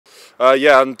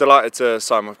Yeah, I'm delighted to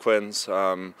sign with Quins.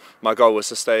 My goal was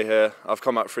to stay here. I've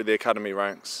come up through the academy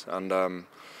ranks, and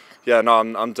yeah, no,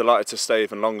 I'm delighted to stay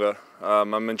even longer.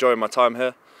 I'm enjoying my time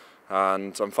here,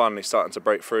 and I'm finally starting to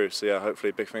break through. So yeah,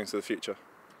 hopefully big things for the future.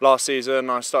 Last season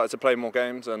I started to play more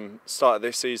games, and started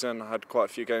this season I had quite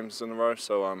a few games in a row.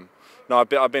 So no,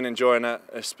 I've been enjoying it.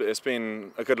 It's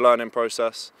been a good learning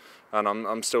process, and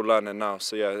I'm still learning now.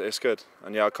 So yeah, it's good,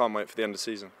 and yeah, I can't wait for the end of the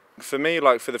season. For me,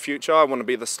 like for the future, I want to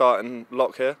be the starting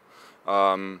lock here,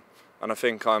 and I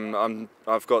think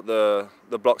I've got the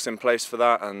blocks in place for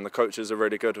that, and the coaches are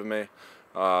really good with me,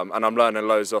 and I'm learning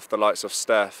loads off the likes of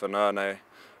Steph and Erne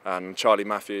and Charlie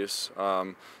Matthews.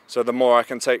 So the more I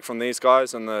can take from these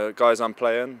guys and the guys I'm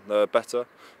playing, the better.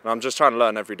 And I'm just trying to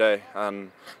learn every day,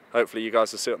 and hopefully you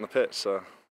guys will see it on the pitch. So.